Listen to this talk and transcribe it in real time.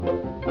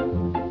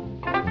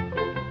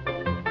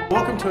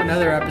to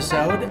another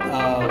episode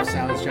of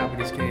Sounds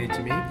Japanese Canadian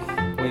to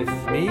Me with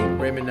me,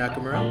 Raymond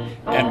Nakamura.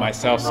 And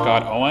myself,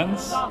 Scott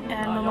Owens.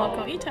 And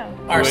Momoko Ito.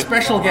 Our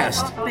special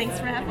guest. Thanks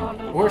for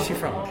having me. Where's she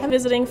from? I'm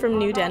visiting from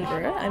New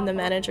Denver. I'm the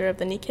manager of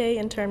the Nikkei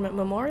Internment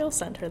Memorial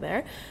Center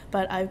there,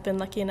 but I've been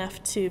lucky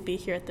enough to be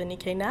here at the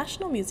Nikkei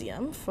National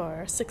Museum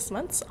for 6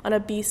 months on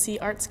a BC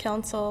Arts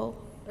Council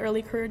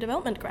Early Career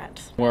Development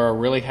Grant. We're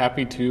really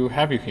happy to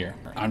have you here.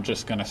 I'm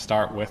just going to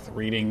start with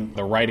reading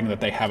the writing that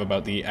they have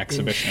about the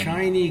exhibition. In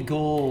shiny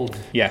gold.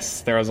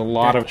 Yes, there is a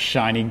lot of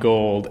shiny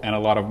gold and a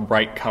lot of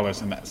bright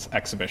colors in this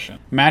exhibition.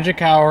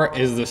 Magic Hour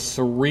is the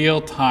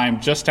surreal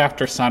time just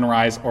after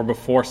sunrise or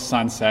before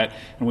sunset,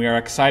 and we are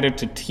excited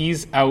to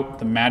tease out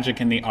the magic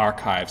in the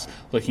archives,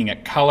 looking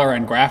at color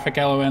and graphic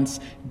elements,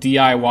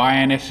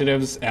 DIY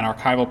initiatives and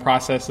archival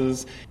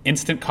processes.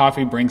 Instant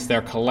Coffee brings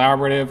their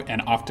collaborative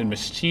and often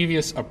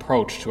mischievous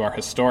approach to our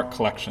historic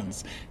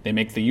collections. They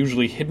make the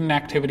usually hidden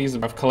activities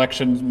of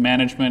collections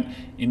management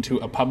into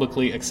a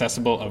publicly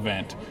accessible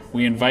event.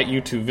 We invite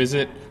you to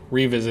visit,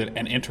 revisit,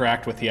 and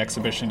interact with the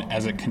exhibition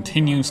as it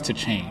continues to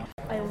change.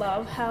 I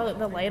love how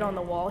the light on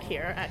the wall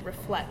here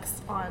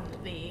reflects on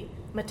the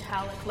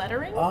metallic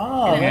lettering.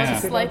 And yeah.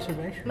 it's Good like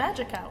observation.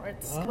 magic hour.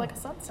 It's like a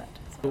sunset.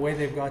 The way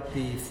they've got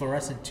the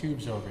fluorescent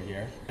tubes over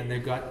here, and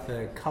they've got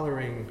the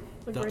coloring.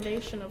 The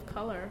gradation of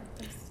color.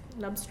 It's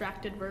an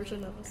abstracted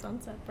version of a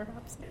sunset,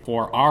 perhaps.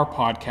 For our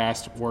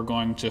podcast, we're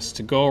going just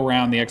to go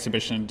around the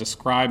exhibition,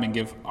 describe and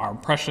give our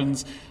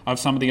impressions of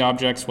some of the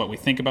objects, what we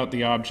think about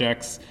the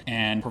objects,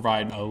 and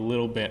provide a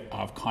little bit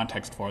of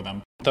context for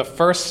them. The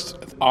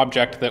first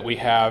object that we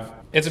have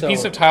is a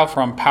piece of tile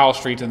from Powell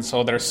Street, and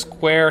so they're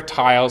square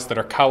tiles that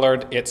are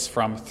colored. It's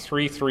from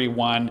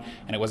 331,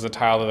 and it was a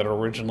tile that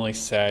originally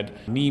said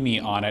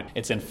Nimi on it.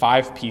 It's in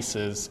 5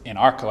 pieces in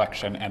our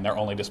collection, and they're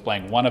only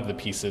displaying one of the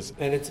pieces.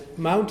 And it's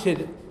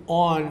mounted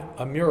on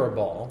a mirror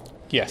ball.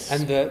 Yes.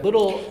 And the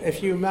little,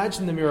 if you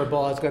imagine the mirror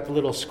ball, it's got the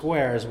little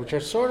squares, which are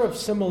sort of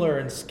similar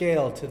in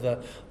scale to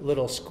the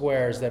little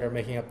squares that are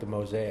making up the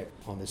mosaic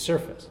on the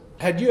surface.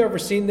 Had you ever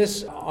seen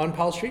this on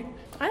Powell Street?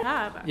 I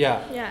have.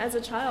 Yeah. Yeah, as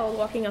a child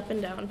walking up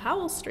and down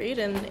Powell Street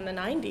in the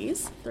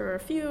 90s, there were a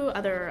few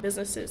other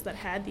businesses that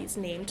had these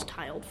named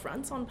tiled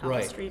fronts on Powell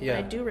Right, Street. yeah.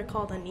 But I do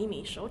recall the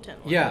Nimi Shoten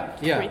one, Yeah.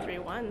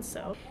 331,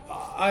 so.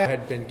 I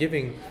had been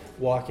giving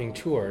walking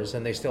tours,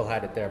 and they still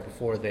had it there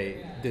before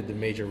they did the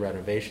major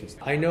renovations.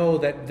 I know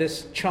that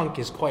this chunk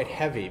is quite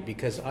heavy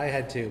because I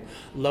had to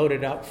load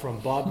it up from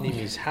Bob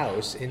Nimi's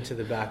house into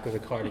the back of the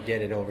car to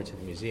get it over to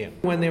the museum.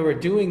 When they were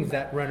doing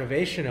that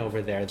renovation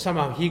over there,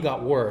 somehow he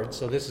got word,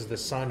 so this is the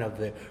son of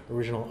the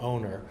original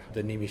owner,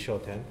 the Nimi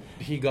Shoten.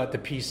 He got the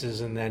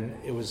pieces, and then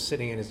it was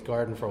sitting in his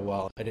garden for a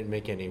while. I didn't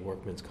make any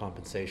workman's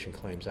compensation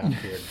claims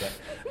afterward, but...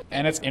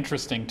 And it's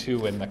interesting,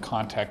 too, in the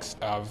context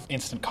of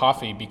Instant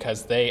Coffee,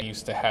 because they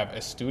used to have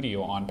a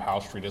studio on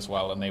Powell Street as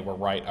well, and they were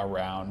right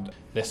around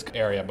this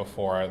area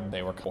before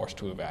they were forced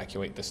to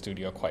evacuate the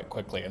studio quite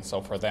quickly. And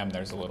so for them,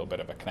 there's a little bit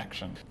of a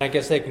connection. I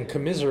guess they can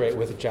commiserate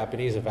with the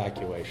Japanese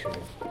evacuation.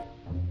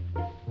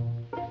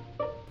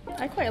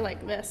 I quite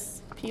like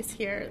this piece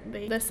here,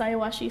 the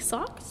Saiwashi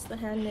socks, the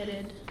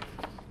hand-knitted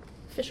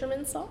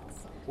fisherman socks.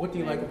 What do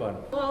you like about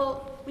it?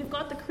 Well, we've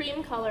got the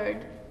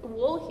cream-colored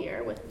wool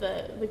here with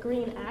the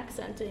green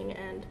accenting,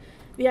 and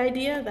the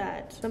idea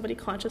that somebody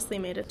consciously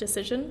made a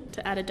decision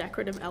to add a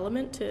decorative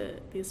element to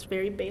these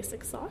very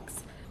basic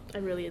socks, I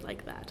really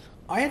like that.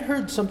 I had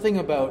heard something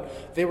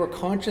about they were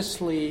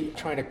consciously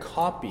trying to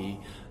copy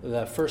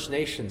the First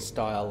Nation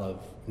style of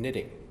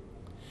knitting.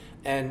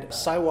 And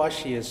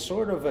Saiwashi is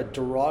sort of a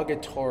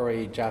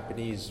derogatory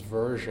Japanese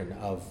version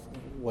of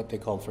what they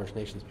called First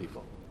Nations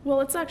people.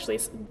 Well, it's actually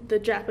the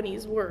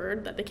Japanese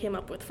word that they came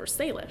up with for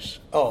Salish.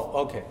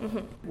 Oh, okay.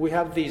 Mm-hmm. We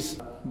have these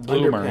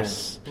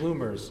Bloomers.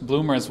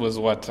 Bloomers was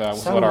what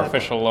our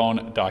official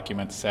loan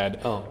document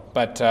said. Oh.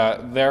 But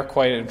they're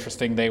quite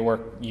interesting. They were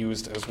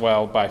used as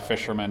well by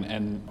fishermen,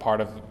 and part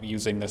of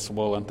using this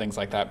wool and things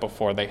like that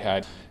before they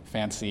had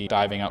fancy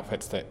diving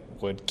outfits that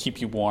would keep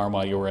you warm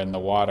while you were in the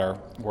water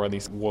were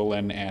these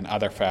woolen and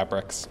other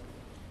fabrics.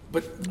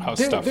 But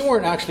stuff. they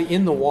weren't actually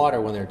in the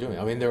water when they were doing it.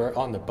 I mean, they were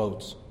on the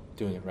boats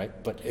doing it,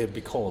 right? But it'd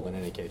be cold in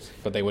any case.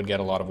 But they would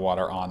get a lot of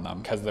water on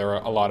them because there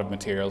are a lot of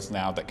materials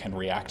now that can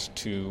react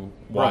to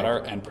water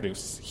and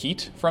produce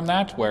heat from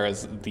that,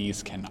 whereas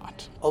these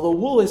cannot. Although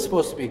wool is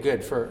supposed to be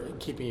good for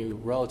keeping you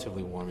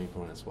relatively warm even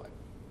when it's wet.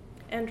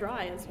 And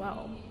dry as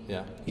well.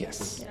 Yeah.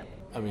 Yes. Yeah.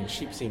 I mean,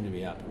 sheep seem to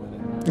be happy with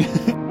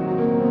it.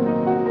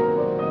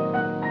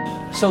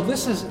 So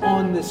this is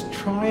on this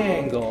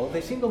triangle.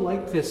 They seem to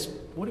like this,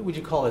 what would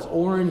you call this,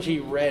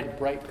 orangey red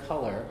bright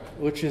color,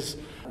 which is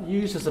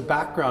used as a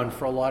background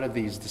for a lot of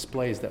these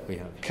displays that we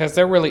have. Because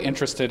they're really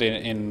interested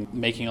in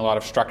making a lot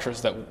of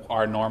structures that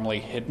are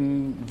normally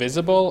hidden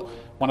visible.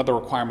 One of the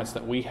requirements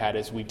that we had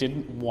is we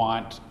didn't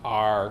want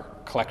our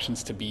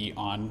collections to be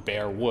on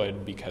bare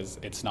wood because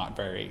it's not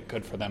very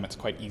good for them. It's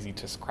quite easy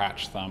to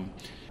scratch them.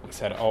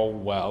 said, oh,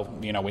 well,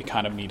 we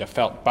kind of need a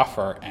felt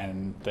buffer.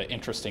 And the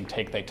interesting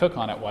take they took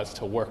on it was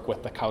to work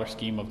with the color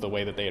scheme of the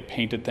way that they had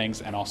painted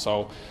things. And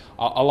also,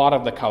 a lot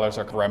of the colors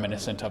are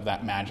reminiscent of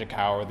that magic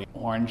hour, the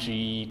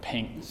orangey,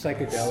 pink.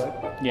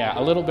 Psychedelic. Yeah,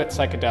 a little bit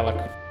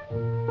psychedelic.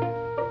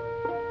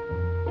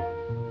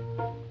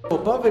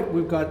 Above it,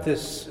 we've got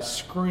this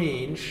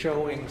screen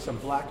showing some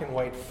black and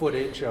white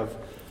footage of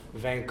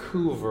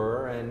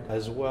Vancouver and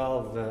as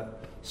well the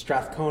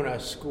Strathcona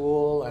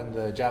School and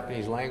the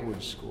Japanese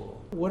language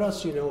school. What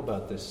else do you know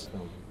about this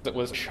film? It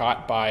was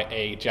shot by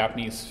a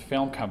Japanese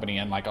film company,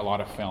 and like a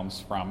lot of films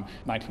from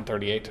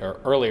 1938 or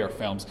earlier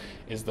films,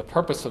 is the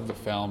purpose of the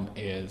film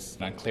is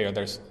unclear.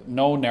 There's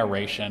no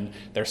narration.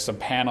 There's some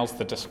panels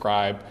that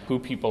describe who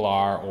people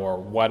are or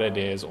what it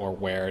is or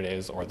where it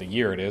is or the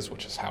year it is,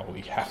 which is how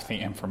we have the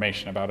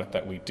information about it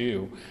that we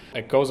do.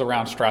 It goes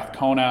around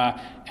Strathcona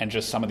and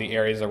just some of the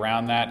areas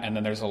around that, and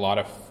then there's a lot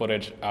of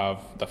footage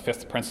of the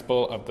fifth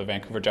principal of the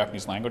Vancouver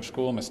Japanese Language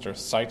School, Mr.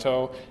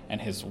 Saito, and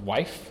his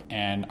wife,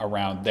 and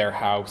around their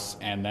house.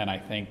 And then I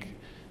think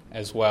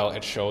as well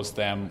it shows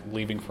them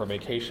leaving for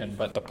vacation.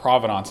 But the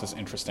provenance is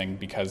interesting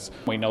because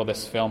we know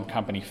this film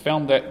company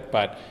filmed it,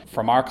 but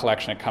from our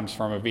collection it comes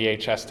from a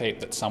VHS tape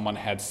that someone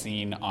had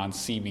seen on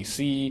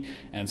CBC,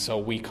 and so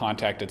we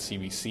contacted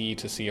CBC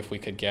to see if we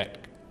could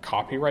get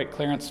copyright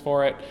clearance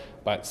for it,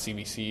 but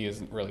CBC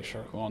isn't really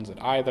sure who owns it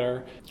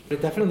either.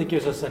 It definitely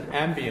gives us an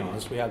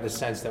ambience. We have the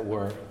sense that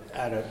we're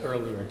at an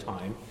earlier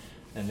time.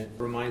 And it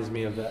reminds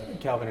me of the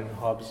Calvin and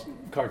Hobbes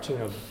cartoon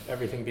of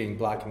everything being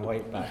black and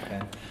white back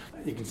then.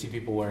 You can see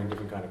people wearing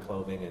different kind of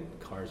clothing and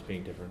cars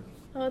being different.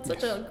 Oh, it's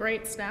such a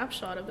great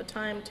snapshot of the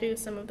time, too.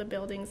 Some of the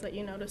buildings that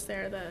you notice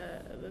there,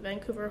 the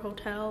Vancouver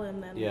Hotel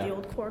and then the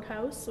old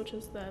courthouse, which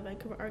is the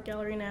Vancouver Art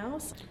Gallery now.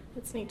 So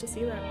it's neat to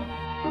see that.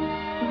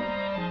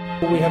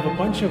 We have a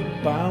bunch of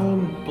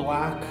bound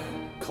black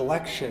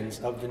collections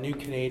of the New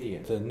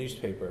Canadian, the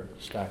newspaper,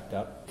 stacked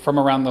up. From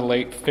around the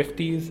late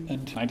 50s,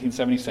 and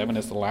 1977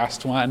 is the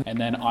last one. And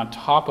then on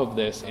top of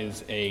this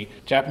is a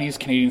Japanese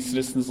Canadian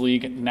Citizens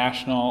League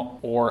National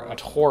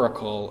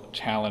Oratorical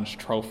Challenge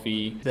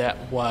Trophy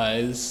that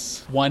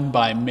was won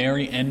by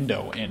Mary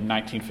Endo in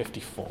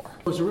 1954.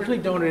 It was originally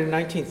donated in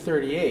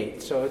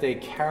 1938, so they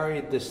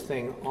carried this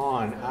thing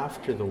on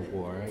after the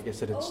war. I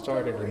guess it had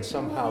started and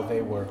somehow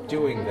they were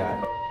doing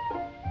that.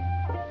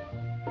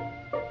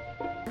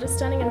 Just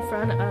standing in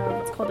front of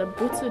what's called a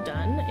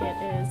butsudan. It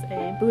is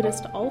a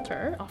Buddhist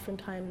altar,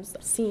 oftentimes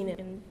seen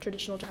in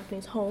traditional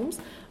Japanese homes.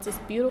 It's this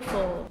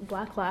beautiful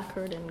black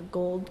lacquered and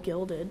gold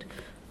gilded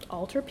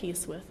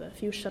altarpiece with a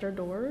few shutter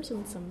doors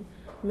and some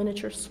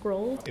miniature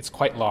scrolls. It's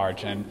quite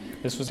large, and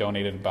this was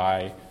donated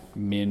by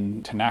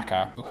Min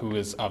Tanaka, who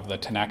is of the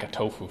Tanaka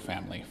Tofu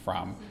family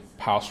from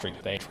Powell Street.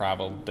 They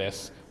traveled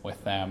this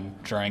with them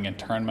during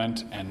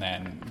internment and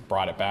then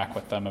brought it back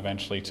with them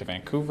eventually to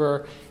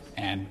Vancouver,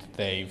 and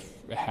they've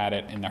had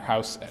it in their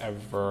house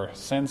ever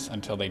since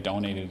until they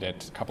donated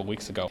it a couple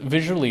weeks ago.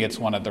 Visually, it's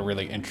one of the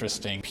really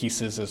interesting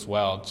pieces as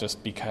well,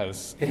 just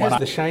because it has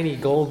the shiny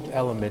gold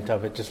element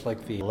of it, just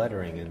like the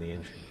lettering in the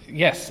entry.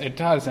 Yes, it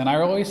does, and I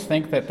always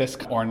think that this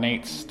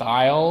ornate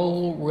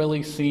style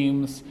really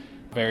seems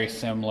very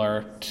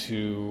similar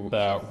to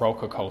the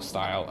Rococo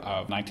style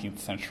of 19th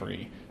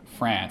century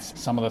France.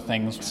 Some of the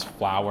things,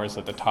 flowers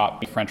at the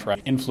top, French were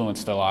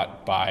influenced a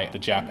lot by the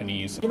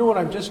Japanese. You know what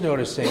I'm just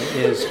noticing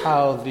is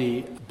how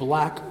the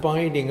black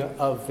binding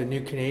of the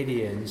New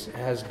Canadians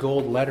has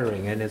gold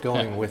lettering and it's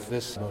going with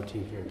this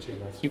motif here too.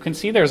 You can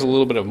see there's a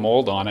little bit of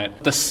mold on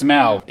it. The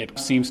smell, it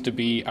seems to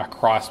be a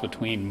cross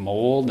between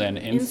mold and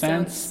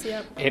incense.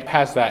 Yep. It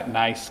has that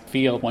nice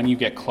feel when you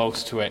get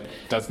close to it.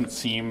 It doesn't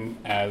seem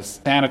as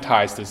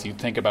sanitized as you'd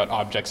think about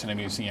objects in a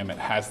museum. It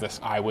has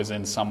this I was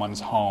in someone's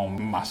home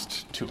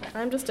must to it.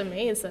 I'm just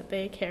amazed that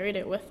they carried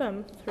it with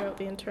them throughout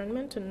the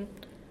internment and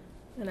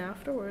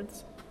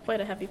afterwards. Quite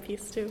a heavy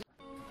piece too.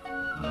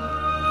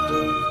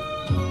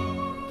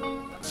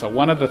 So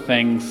one of the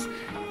things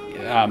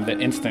that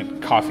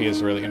Instant Coffee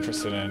is really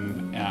interested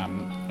in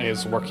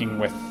is working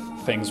with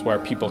things where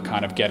people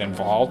kind of get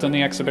involved in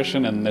the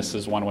exhibition, and this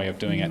is one way of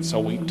doing it. So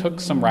we took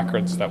some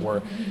records that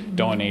were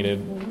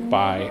donated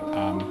by,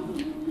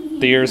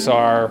 these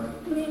are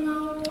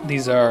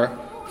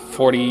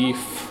 40,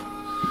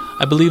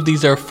 I believe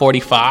these are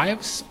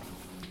 45s,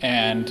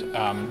 and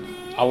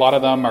a lot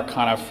of them are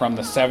kind of from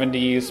the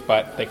 70s,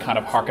 but they kind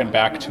of harken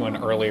back to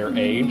an earlier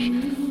age,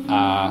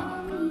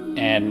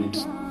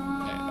 and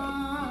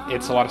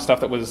it's a lot of stuff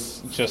that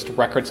was just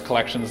records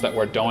collections that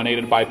were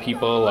donated by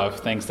people of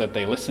things that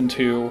they listened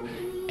to,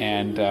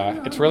 and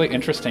it's really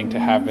interesting to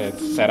have it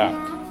set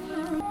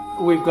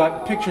up. We've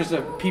got pictures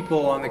of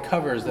people on the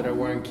covers that are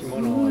wearing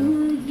kimono,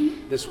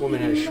 and this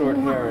woman has short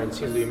hair and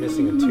seems to be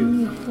missing a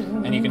tooth.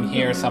 And you can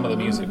hear some of the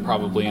music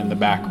probably in the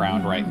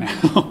background right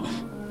now.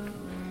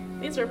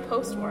 These are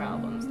post-war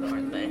albums, though,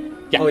 aren't they?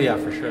 Yeah. Oh yeah,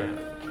 for sure.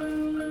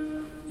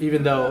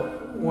 Even though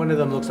one of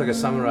them looks like a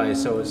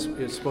sunrise, so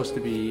it's supposed to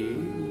be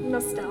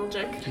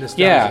Nostalgic. nostalgic.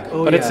 Yeah,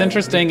 Oh, but yeah, it's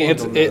interesting.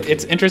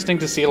 It's interesting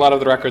to see a lot of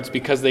the records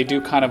because they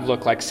do kind of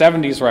look like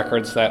 70s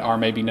records that are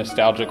maybe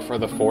nostalgic for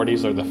the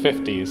 40s or the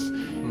 50s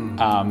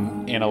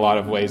in a lot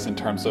of ways in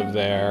terms of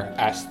their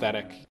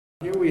aesthetic.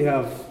 Here we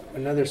have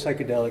another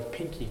psychedelic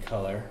pinky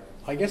color.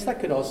 I guess that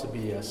could also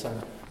be a sun.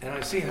 And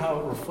I see how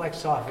it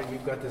reflects off it.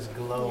 You've got this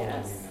glow.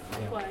 Yes, on you now.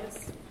 Yeah.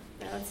 likewise.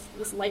 Now it's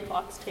this light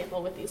box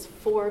table with these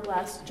 4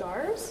 glass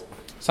jars,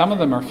 Some of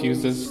them are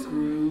fuses.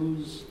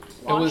 Screws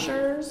was-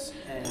 washers.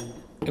 and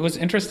It was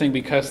interesting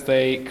because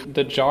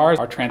the jars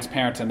are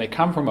transparent and they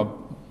come from a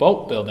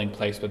boat building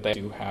place, but they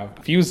do have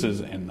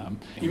fuses in them.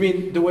 you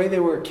mean the way they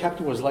were kept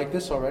was like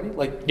this already?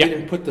 Like Yeah. they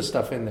didn't put the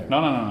stuff in there?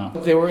 No.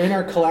 They were in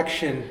our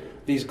collection,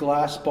 these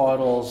glass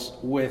bottles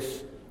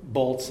with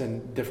bolts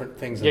and different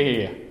things in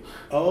them. Yeah.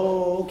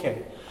 Oh,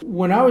 okay.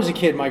 When I was a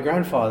kid, my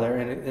grandfather,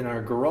 in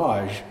our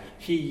garage,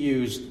 he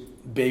used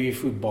baby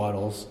food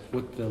bottles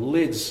with the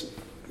lids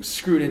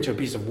screwed into a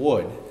piece of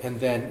wood, and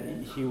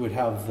then he would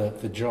have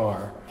the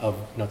jar of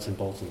nuts and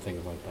bolts and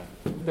things like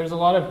that. There's a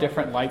lot of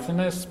different lights in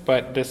this,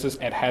 but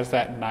it has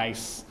that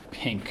nice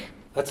pink.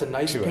 That's a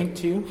nice To it. pink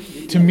to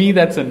you? To me,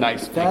 that's a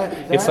nice pink.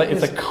 That it's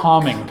is- a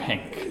calming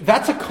pink.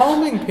 That's a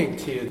calming pink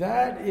to you.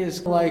 That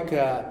is like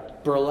a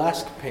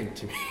burlesque pink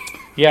to me.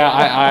 Yeah,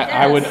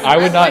 I would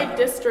That's not. my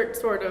district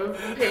sort of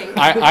pink.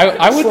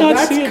 I would So not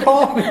that's see it.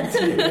 calming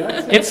to you.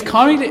 That's It's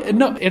calming.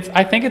 No,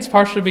 I think it's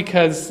partially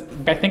because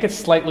I think it's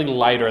slightly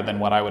lighter than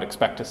what I would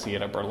expect to see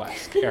at a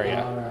burlesque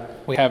area.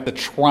 We have the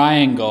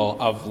triangle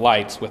of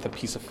lights with a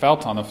piece of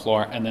felt on the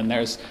floor, and then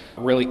there's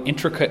a really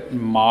intricate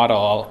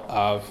model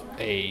of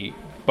a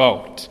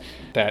boat.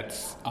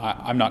 That's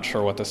I'm not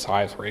sure what the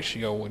size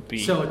ratio would be.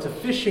 So it's a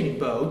fishing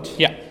boat.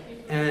 Yeah.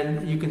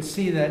 And you can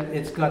see that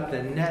it's got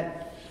the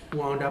net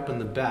wound up in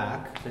the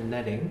back, the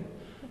netting.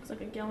 Looks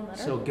like a gill netter.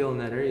 So gill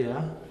netter,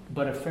 yeah.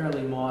 But a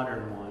fairly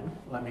modern one.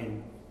 I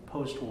mean,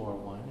 post-war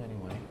one,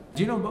 anyway.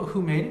 Do you know about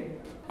who made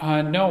it?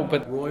 No,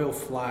 but Royal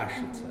Flash,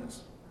 it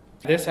says.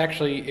 this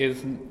actually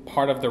is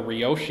part of the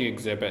Ryoshi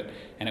exhibit,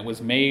 and it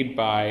was made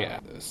by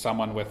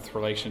someone with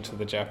relation to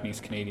the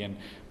Japanese-Canadian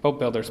boat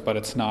builders, but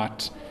it's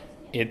not.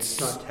 It's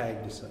not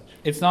tagged as such.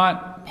 It's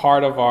not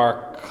part of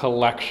our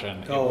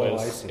collection. Oh,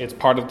 I see. It's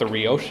part of the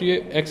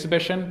Ryoshi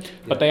exhibition,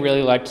 but they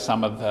really liked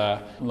some of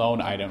the loan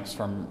items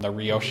from the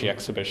Ryoshi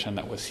exhibition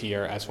that was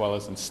here, as well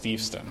as in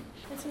Steveston.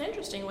 It's an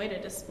interesting way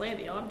to display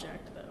the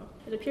object, though.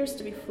 It appears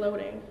to be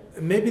floating.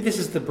 Maybe this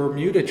is the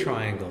Bermuda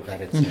Triangle that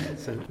it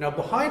says. And now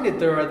behind it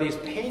there are these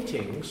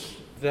paintings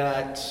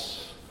that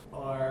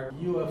are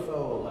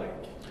UFO-like.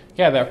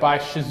 Yeah, they're by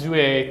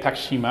Shizue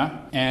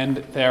Takashima, and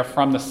they're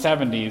from the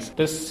 70s.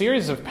 This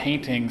series of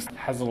paintings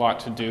has a lot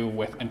to do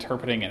with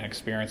interpreting and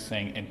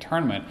experiencing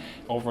internment.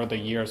 Over the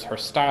years, her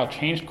style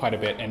changed quite a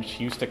bit, and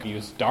she used to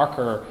use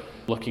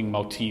darker-looking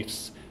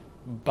motifs.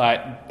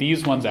 But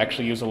these ones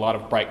actually use a lot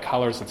of bright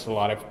colors. It's a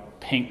lot of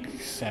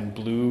pinks and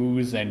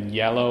blues and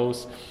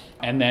yellows.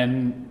 And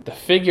then the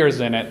figures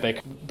in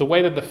it, the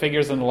way that the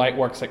figures in the light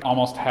works, it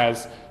almost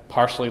has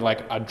partially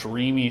like a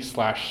dreamy /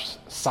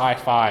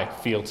 sci-fi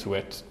feel to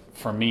it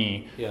for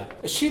me. Yeah.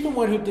 Is she the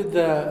one who did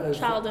the...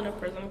 Child in a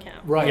prison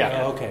camp. Right,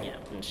 Yeah. oh, okay. Yeah,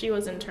 and she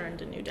was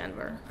interned in New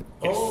Denver.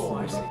 Oh,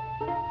 I see.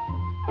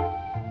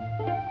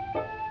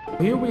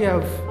 Here we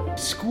have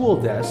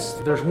school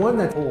desks. There's one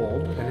that's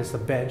old, and it's a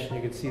bench, and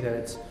you can see that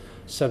it's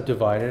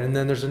subdivided. And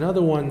then there's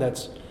another one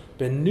that's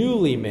been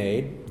newly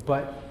made,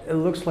 but it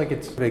looks like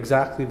it's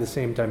exactly the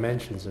same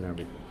dimensions and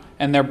everything.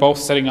 And they're both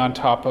sitting on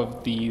top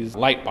of these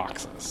light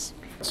boxes.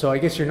 So I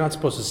guess you're not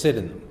supposed to sit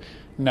in them.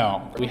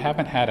 No, we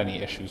haven't had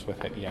any issues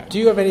with it yet. Do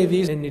you have any of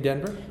these in New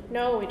Denver?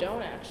 No, we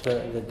don't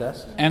actually. The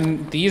desks?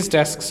 And these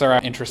desks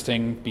are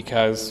interesting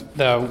because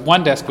the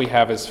one desk we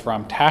have is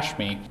from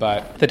Tashmi,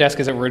 but the desk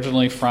is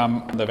originally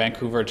from the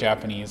Vancouver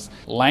Japanese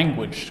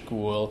Language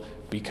School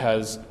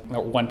because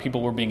when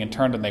people were being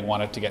interned and they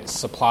wanted to get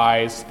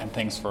supplies and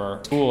things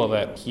for school,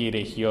 that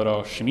Hiede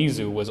Hyodo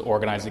Shimizu was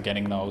organizing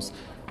getting those.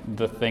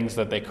 The things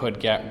that they could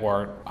get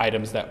were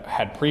items that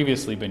had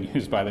previously been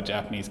used by the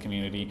Japanese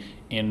community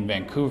in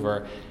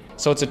Vancouver.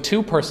 So it's a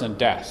 2-person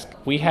desk.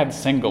 We had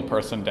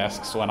single-person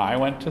desks when I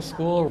went to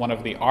school. One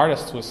of the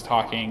artists was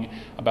talking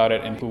about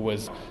it, and who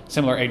was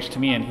similar age to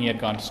me, and he had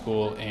gone to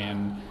school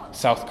in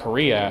South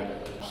Korea.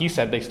 He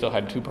said they still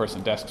had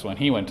 2-person desks when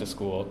he went to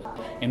school.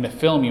 In the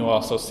film, you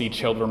also see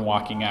children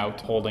walking out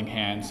holding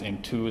hands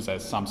in twos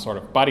as some sort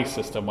of buddy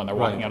system when they're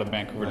walking Right. out of the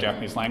Vancouver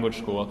Japanese Language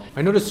School.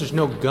 I noticed there's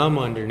no gum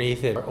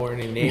underneath it or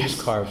any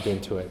names carved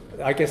into it.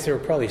 I guess they were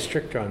probably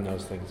stricter on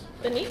those things.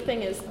 The neat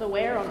thing is the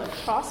wear on the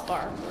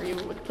crossbar where you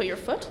would put your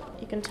foot.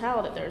 You can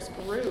tell that there's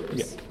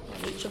grooves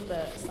on each of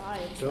the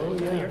sides Oh,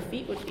 where yeah. your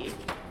feet would be.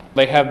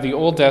 They have the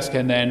old desk,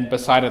 and then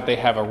beside it they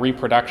have a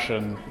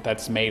reproduction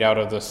that's made out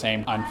of the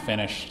same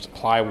unfinished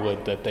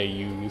plywood that they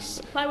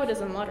use. Plywood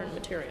is a modern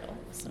material,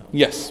 so.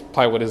 Yes,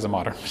 plywood is a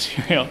modern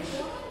material.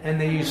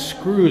 And they use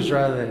screws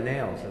rather than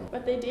nails.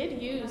 But they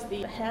did use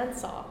the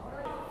handsaw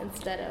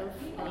instead of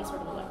any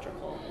sort of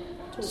electrical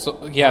tool.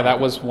 So, yeah, that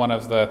was one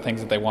of the things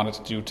that they wanted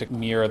to do to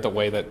mirror the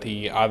way that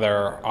the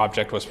other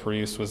object was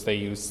produced, was they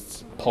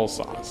used pull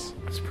saws.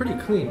 It's pretty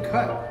clean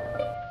cut.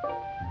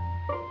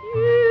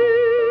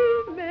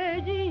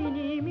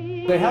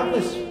 They have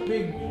this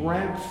big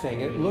ramp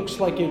thing. It looks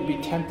like it'd be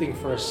tempting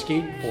for a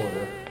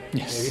skateboarder.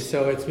 Yes. Maybe.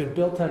 So it's been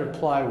built out of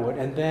plywood,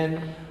 and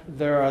then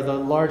there are the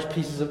large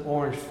pieces of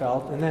orange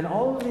felt, and then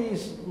all of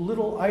these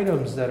little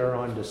items that are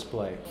on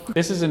display.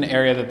 This is an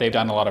area that they've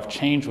done a lot of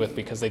change with,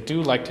 because they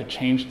do like to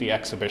change the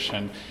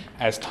exhibition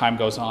as time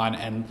goes on,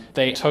 and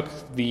they took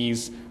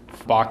these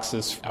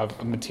boxes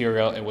of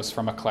material. It was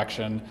from a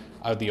collection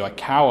of the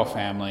Oikawa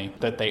family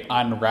that they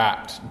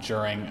unwrapped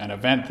during an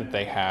event that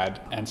they had,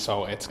 and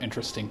so it's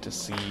interesting to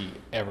see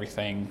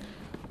everything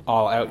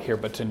all out here,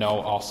 but to know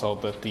also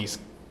that these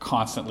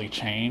constantly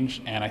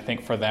change, and I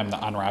think for them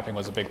the unwrapping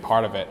was a big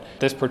part of it.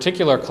 This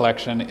particular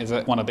collection is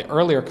one of the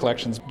earlier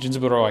collections.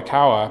 Jinzaburo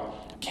Oikawa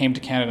came to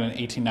Canada in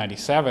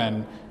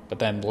 1897, but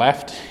then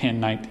left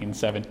in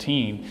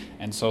 1917,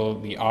 and so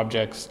the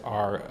objects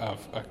are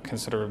of a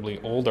considerably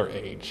older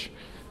age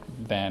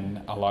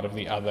than a lot of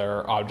the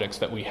other objects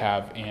that we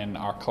have in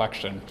our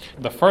collection.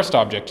 The first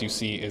object you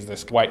see is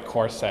this white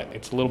corset.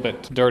 It's a little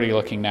bit dirty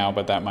looking now,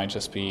 but that might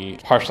just be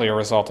partially a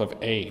result of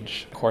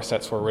age.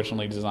 Corsets were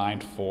originally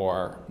designed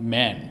for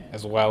men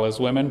as well as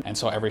women, and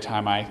so every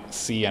time I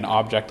see an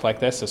object like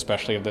this,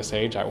 especially of this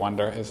age, I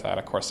wonder, is that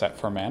a corset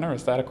for men or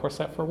is that a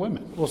corset for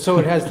women? Well, so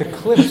it has the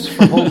clips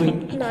for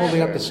holding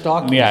up the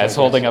stockings. Yeah, it's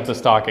holding up the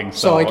stockings.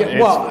 So I get,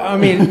 well, I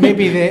mean,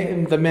 maybe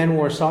the men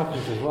wore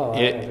stockings as well.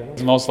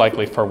 It's most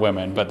likely for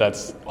women, but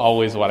that's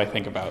always what I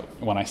think about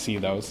when I see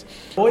those.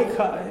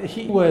 Oika,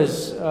 he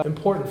was an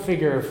important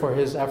figure for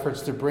his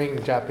efforts to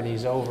bring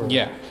Japanese over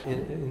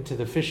into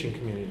the fishing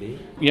community.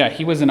 Yeah,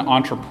 he was an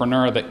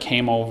entrepreneur that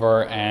came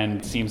over, and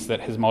it seems that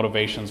his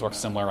motivations were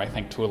similar, I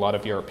think, to a lot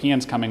of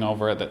Europeans coming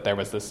over, that there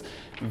was this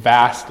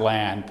vast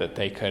land that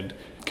they could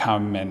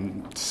come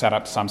and set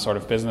up some sort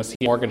of business.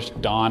 He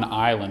mortgaged Don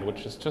Island,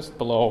 which is just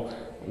below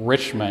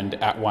Richmond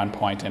at one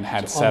point, and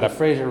had set up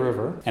Fraser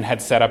River, and had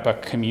set up a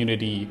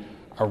community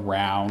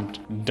around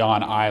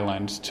Don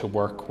Island to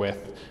work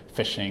with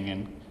fishing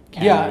and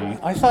cannery. Yeah,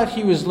 I thought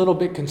he was a little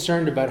bit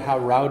concerned about how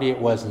rowdy it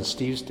was in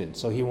Steveston,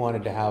 so he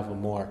wanted to have a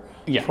more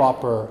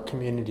proper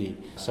community,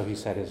 so he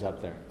set his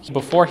up there.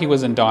 Before he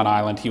was in Don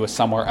Island, he was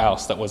somewhere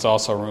else that was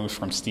also removed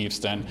from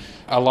Steveston.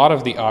 A lot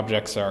of the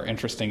objects are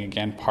interesting,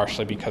 again,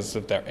 partially because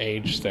of their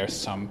age. There's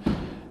some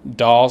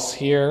dolls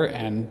here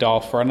and doll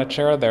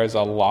furniture. There's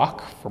a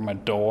lock from a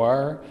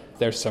door.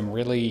 There's some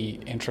really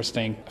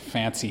interesting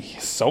fancy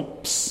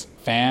soaps,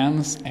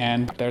 fans,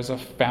 and there's a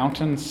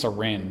fountain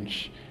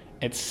syringe.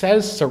 It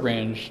says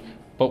syringe,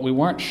 but we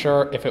weren't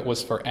sure if it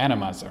was for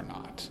enemas or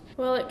not.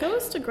 Well, it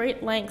goes to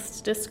great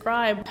lengths to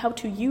describe how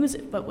to use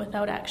it, but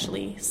without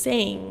actually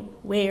saying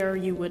where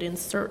you would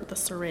insert the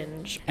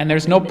syringe. And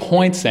there's no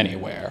points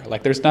anywhere.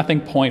 Like, there's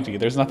nothing pointy.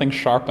 There's nothing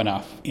sharp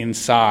enough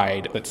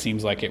inside that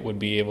seems like it would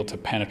be able to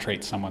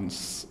penetrate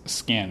someone's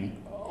skin.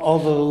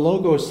 Although the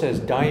logo says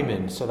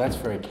diamond, so that's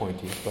very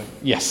pointy. But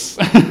yes.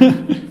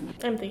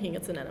 I'm thinking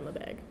it's an enema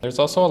bag. There's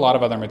also a lot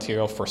of other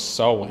material for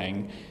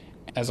sewing,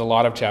 as a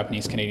lot of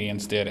Japanese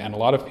Canadians did, and a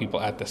lot of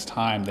people at this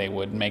time, they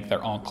would make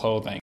their own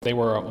clothing. They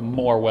were a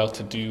more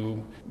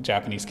well-to-do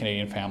Japanese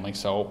Canadian family,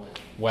 so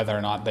whether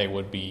or not they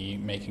would be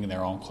making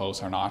their own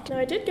clothes or not. Now,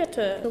 I did get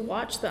to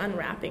watch the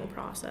unwrapping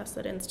process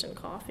that Instant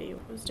Coffee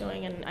was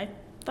doing, and I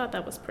thought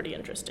that was pretty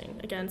interesting.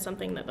 Again,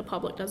 something that the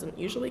public doesn't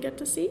usually get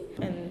to see.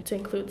 And to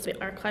include the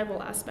archival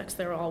aspects,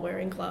 they're all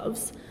wearing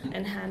gloves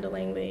and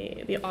handling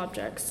the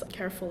objects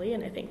carefully,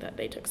 and I think that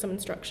they took some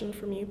instruction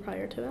from you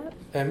prior to that.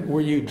 And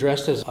were you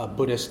dressed as a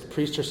Buddhist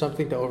priest or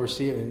something to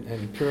oversee it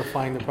and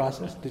purifying the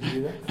process? Did you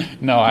do that?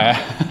 No,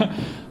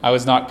 I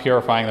was not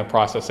purifying the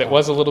process. It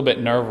was a little bit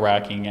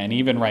nerve-wracking, and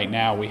even right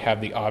now we have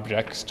the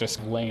objects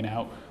just laying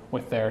out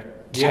with their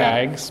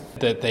tags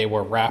that they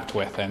were wrapped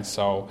with, and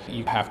so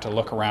you have to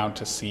look around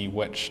to see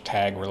which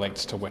tag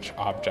relates to which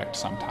object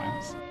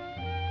sometimes.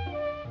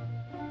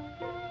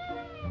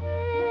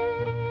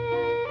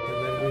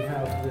 And then we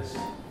have this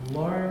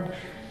large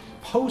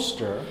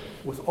poster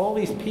with all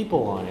these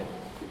people on it,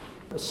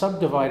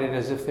 subdivided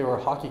as if they were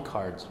hockey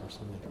cards or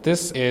something.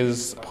 This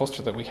is a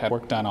poster that we had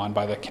work done on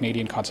by the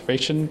Canadian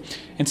Conservation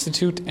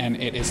Institute, and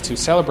it is to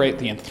celebrate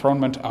the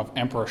enthronement of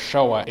Emperor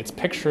Showa. It's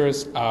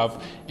pictures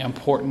of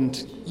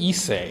important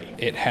issei.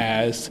 It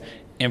has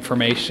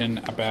information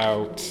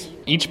about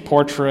each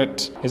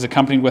portrait is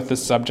accompanied with the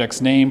subject's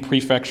name,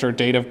 prefecture,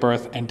 date of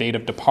birth, and date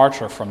of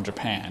departure from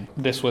Japan.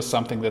 This was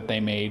something that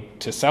they made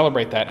to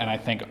celebrate that, and I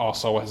think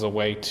also as a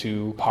way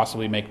to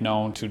possibly make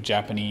known to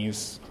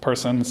Japanese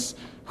persons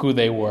who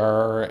they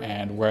were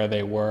and where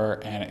they were,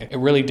 and it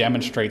really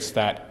demonstrates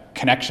that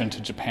connection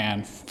to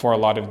Japan for a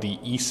lot of the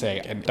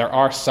issei. And there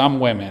are some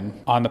women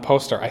on the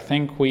poster. I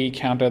think we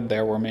counted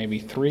there were maybe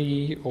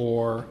 3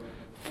 or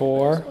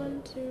 4.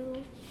 1,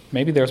 2.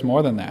 Maybe there's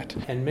more than that.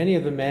 And many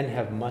of the men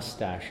have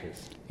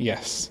mustaches.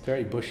 Yes.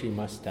 Very bushy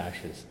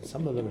mustaches.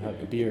 Some of them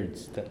have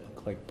beards that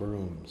look like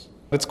brooms.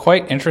 It's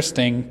quite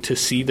interesting to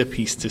see the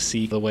piece, to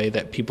see the way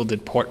that people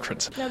did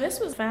portraits. Now, this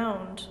was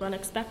found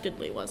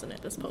unexpectedly, wasn't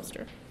it, this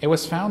poster? It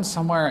was found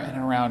somewhere in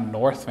and around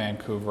North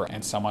Vancouver,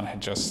 and someone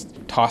had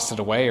just tossed it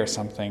away or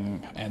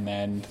something, and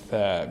then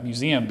the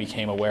museum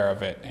became aware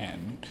of it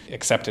and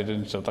accepted it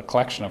into the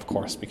collection, of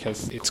course,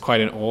 because it's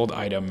quite an old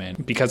item,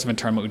 and because of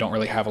internment, we don't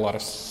really have a lot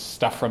of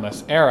stuff from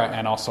this era,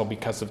 and also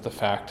because of the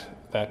fact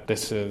that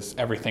this is,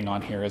 everything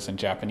on here is in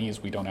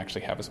Japanese. We don't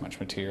actually have as much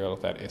material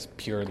that is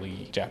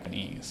purely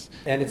Japanese.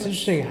 And it's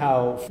interesting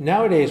how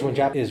nowadays when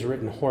Japanese is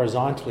written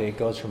horizontally, it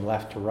goes from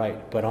left to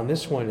right. But on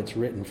this one, it's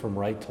written from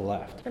right to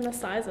left. And the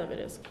size of it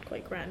is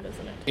quite grand,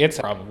 isn't it? It's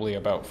probably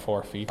about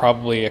 4 feet,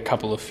 probably a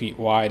couple of feet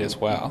wide as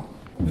well.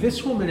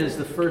 This woman is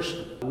the first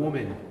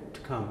woman to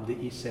come, the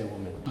Issei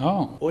woman.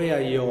 Oh. Oya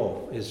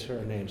Yo is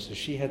her name, so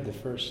she had the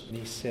first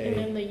Nisei. And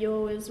then the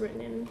yo is written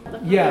in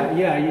katakana.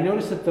 Yeah, you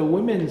notice that the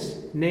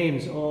women's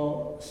names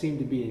all seem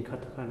to be in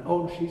katakana.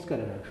 Oh, she's got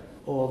it actually.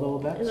 Although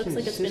that's It looks his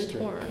like it's sister.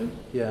 been torn.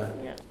 Yeah.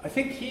 I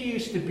think he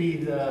used to be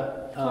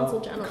the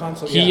Consul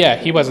General.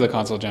 He was the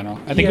consul general.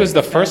 I think he was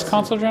the first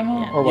consul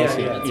general, Yeah. or was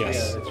Yeah, he? yeah,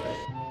 Yes. that's right.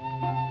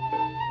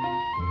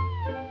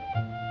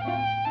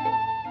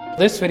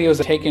 This video is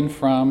taken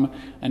from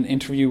an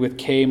interview with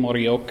Kei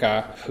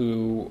Morioka,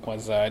 who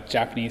was a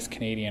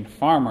Japanese-Canadian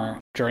farmer.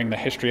 During the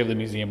history of the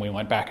museum, we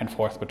went back and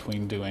forth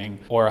between doing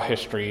oral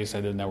histories,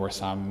 and then there were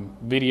some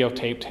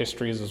videotaped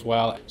histories as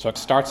well. So it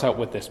starts out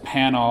with this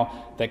panel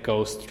that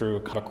goes through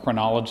a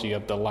chronology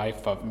of the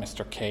life of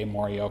Mr. Kei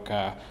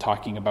Morioka,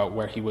 talking about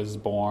where he was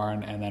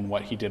born, and then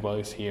what he did while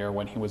he was here,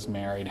 when he was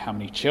married, how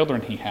many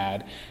children he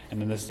had,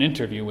 and then this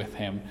interview with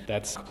him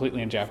that's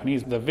completely in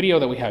Japanese. The video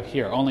that we have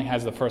here only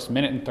has the first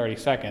minute and 30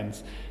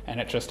 seconds, and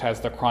it just has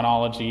the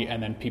chronology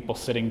and then people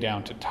sitting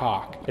down to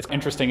talk. It's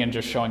interesting in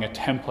just showing a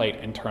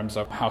template in terms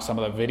of how some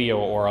of the video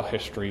oral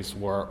histories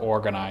were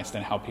organized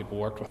and how people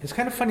worked with it. It's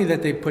kind of funny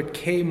that they put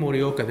Kei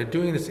Morioka. They're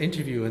doing this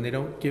interview and they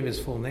don't give his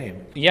full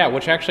name. Yeah,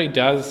 which actually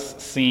does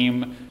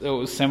seem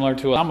similar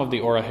to some of the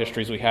oral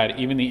histories we had.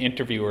 Even the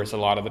interviewers, a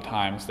lot of the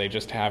times, they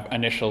just have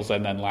initials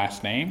and then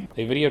last name.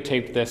 They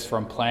videotaped this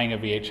from playing a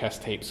VHS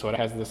tape, so it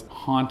has this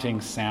haunting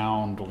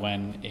sound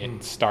when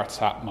it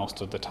starts up most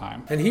of the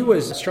time. And he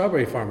was a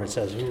strawberry farmer, it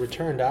says, who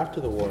returned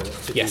after the war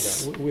to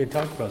Yes. do that. We had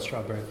talked about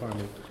strawberry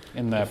farming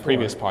In the before.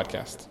 previous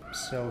podcast.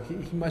 So he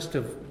must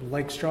have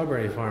liked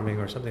strawberry farming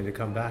or something to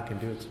come back and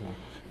do it some more.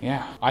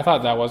 Yeah, I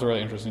thought that was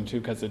really interesting too,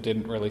 because it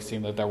didn't really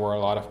seem that there were a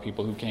lot of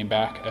people who came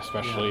back,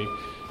 especially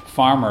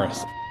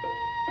farmers.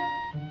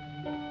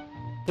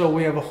 So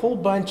we have a whole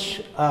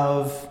bunch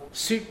of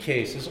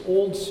suitcases,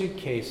 old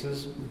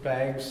suitcases,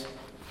 bags,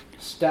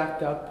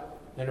 stacked up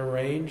and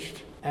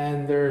arranged.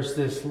 And there's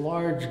this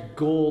large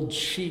gold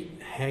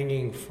sheet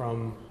hanging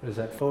from, what is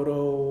that,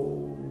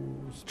 photo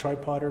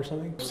tripod or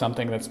something?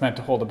 Something that's meant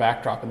to hold a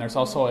backdrop, and there's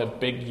also a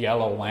big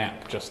yellow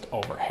lamp just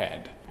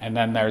overhead. And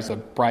then there's a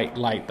bright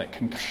light that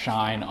can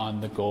shine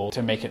on the gold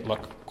to make it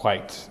look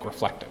quite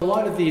reflective. A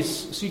lot of these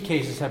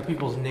suitcases have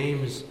people's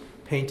names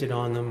painted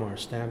on them or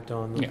stamped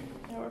on them. Yeah.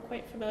 Yeah, we're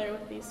quite familiar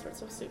with these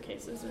sorts of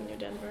suitcases in New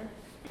Denver.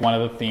 One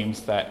of the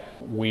themes that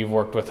we've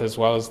worked with, as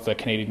well as the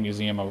Canadian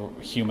Museum of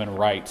Human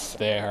Rights,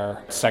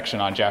 their section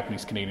on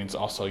Japanese Canadians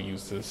also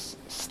uses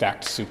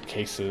stacked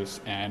suitcases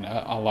and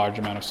a large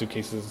amount of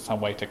suitcases in some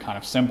way to kind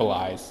of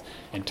symbolize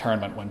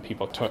internment, when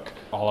people took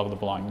all of the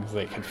belongings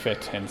they could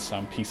fit in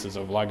some pieces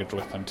of luggage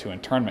with them to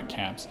internment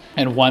camps.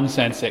 In one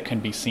sense, it can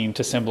be seen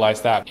to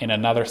symbolize that. In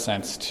another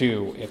sense,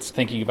 too, it's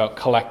thinking about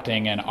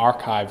collecting and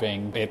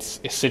archiving. It's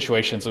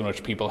situations in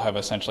which people have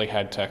essentially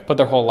had to put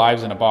their whole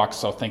lives in a box,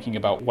 so thinking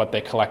about what they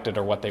collected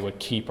or what they would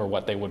keep or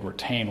what they would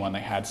retain when they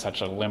had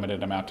such a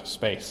limited amount of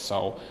space.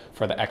 So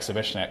for the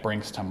exhibition, it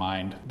brings to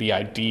mind the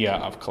idea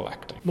of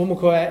collecting.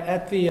 Momoko,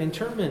 at the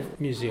internment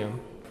museum,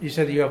 you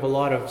said that you have a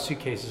lot of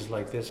suitcases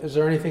like this. Is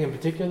there anything in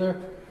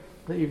particular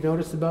that you've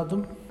noticed about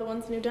them? The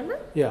ones in New Denver?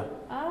 Yeah.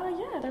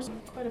 Yeah, there's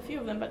quite a few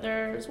of them, but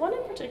there's one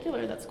in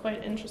particular that's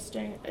quite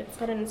interesting. It's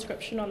got an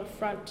inscription on the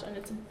front, and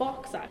it's a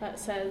box that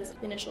says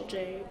initial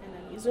J and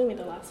then Izumi,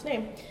 the last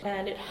name,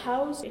 and it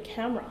housed a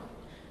camera.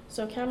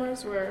 So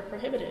cameras were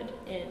prohibited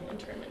in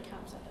internment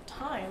camps at the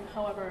time.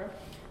 However,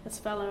 this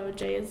fellow,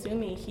 Jay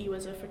Izumi, he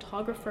was a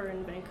photographer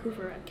in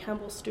Vancouver at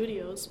Campbell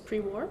Studios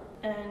pre-war,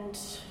 and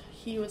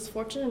he was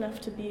fortunate enough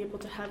to be able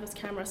to have his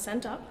camera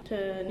sent up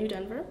to New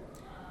Denver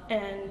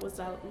and was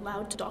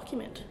allowed to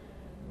document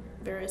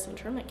various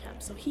internment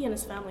camps. So he and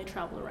his family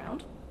traveled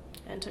around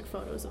and took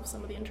photos of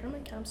some of the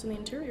internment camps in the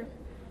interior.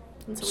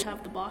 And so we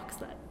have the box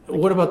that...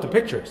 What about the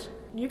pictures?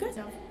 You guys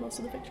have most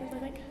of the pictures, I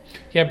think.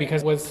 Yeah,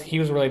 because he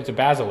was related to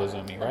Basil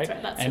Izumi, right? That's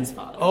right, that's and, his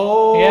father.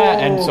 Oh, yeah,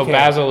 and so okay.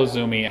 Basil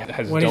Izumi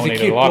has When he's a donated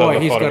cute a lot boy, of the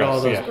he's photographs. got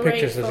all those yeah. Great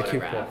pictures as a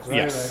cute boy. photographs. Right,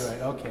 Yes.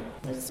 right, okay.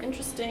 There's this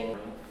interesting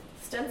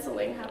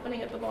stenciling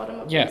happening at the bottom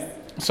of Yeah. this.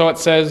 So it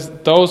says,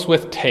 those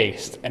with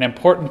taste, an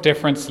important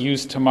difference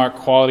used to mark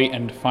quality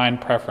and define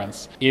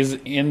preference, is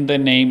in the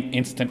name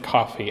instant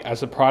coffee.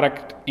 As a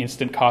product,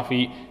 instant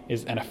coffee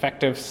is an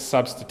effective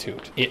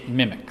substitute. It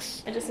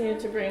mimics. I just needed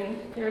to bring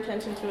your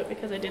attention to it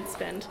because I did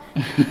spend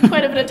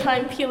quite a bit of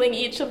time peeling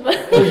each of the...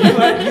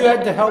 You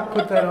had to help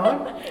put that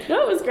on?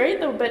 No, it was great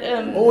though, but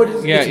Oh,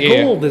 it's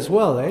gold as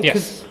well, eh? 'Cause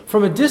Yes.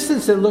 from a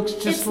distance, it looks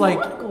just it's like...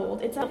 not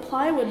gold. It's a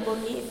plywood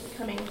beneath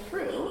coming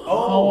through.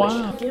 Oh,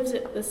 wow. Which gives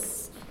it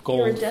this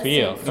Gold iridescent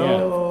feel, sort yeah.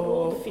 of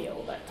gold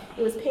feel. But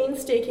it was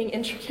painstaking,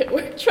 intricate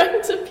work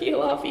trying to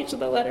peel off each of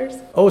the letters.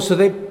 Oh, so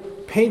they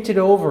painted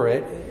over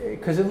it,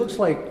 because it looks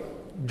like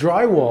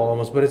drywall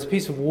almost, but it's a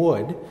piece of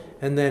wood,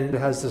 and then it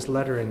has this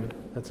lettering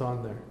that's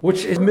on there,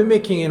 which is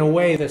mimicking in a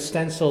way the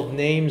stenciled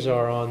names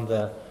are on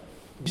the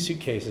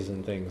suitcases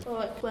and things. Well,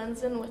 it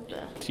blends in with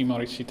the... T.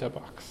 Morishita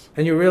box.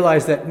 And you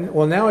realize that,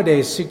 well,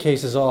 nowadays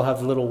suitcases all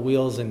have little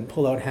wheels and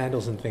pull-out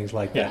handles and things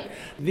like that. Yeah.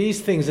 These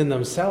things in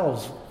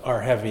themselves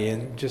are heavy,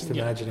 and just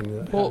imagining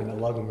having to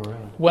lug them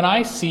around. When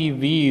I see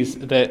these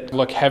that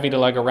look heavy to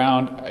lug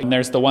around, and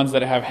there's the ones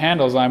that have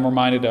handles, I'm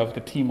reminded of the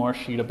T.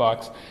 Morishita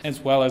box,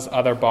 as well as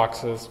other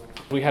boxes.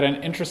 We had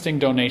an interesting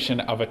donation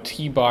of a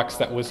tea box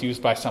that was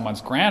used by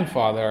someone's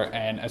grandfather,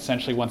 and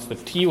essentially once the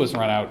tea was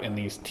run out in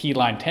these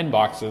tea-line tin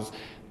boxes,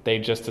 they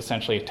just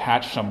essentially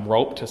attach some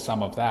rope to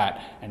some of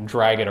that and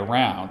drag it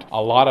around. A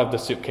lot of the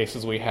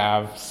suitcases we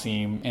have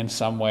seem in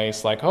some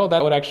ways like, oh,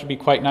 that would actually be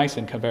quite nice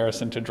in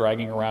comparison to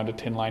dragging around a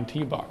tin-lined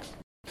tea box.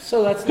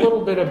 So that's a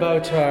little bit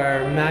about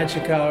our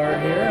magic hour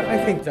here.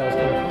 I think that was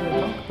kind of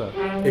fun to talk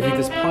about. Maybe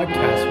this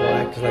podcast will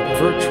act like a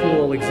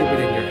virtual exhibit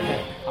in your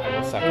head. I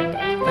will second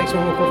that. Thanks,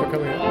 Momoko, for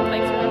coming out.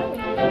 Thanks for having me.